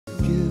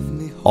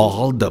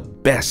all the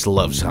best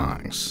love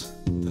songs.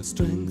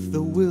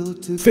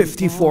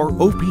 54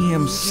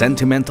 OPM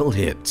sentimental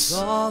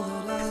hits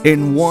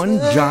in one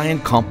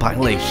giant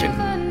compilation.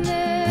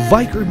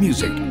 Vicor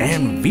Music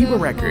and Viva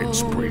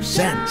Records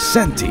present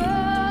SENTI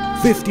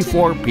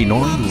 54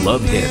 Pinoy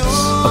Love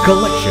Hits, a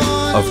collection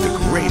of the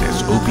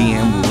greatest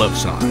OPM love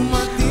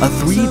songs. A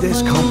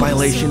 3-disc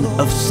compilation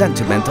of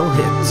sentimental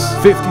hits.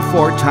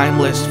 54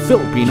 timeless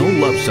Filipino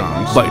love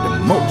songs by the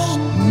most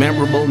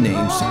memorable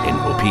names in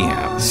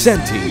OPM.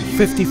 SENTI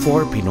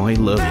 54 Pinoy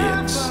Love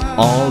Hits.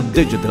 All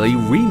digitally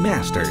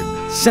remastered.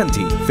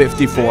 SENTI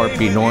 54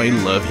 Pinoy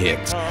Love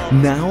Hits.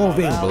 Now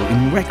available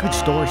in record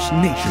stores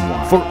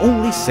nationwide for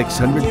only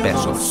 600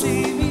 pesos.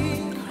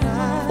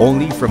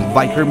 Only from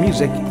Vicor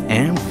Music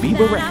and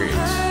Viva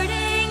Records.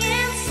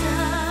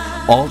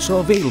 Also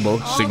available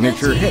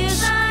signature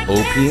hits,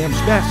 OPM's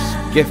Best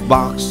Gift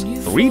Box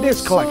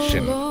 3-disc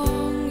collection.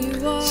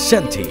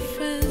 SENTI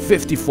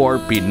 54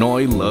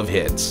 Pinoy Love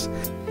Hits.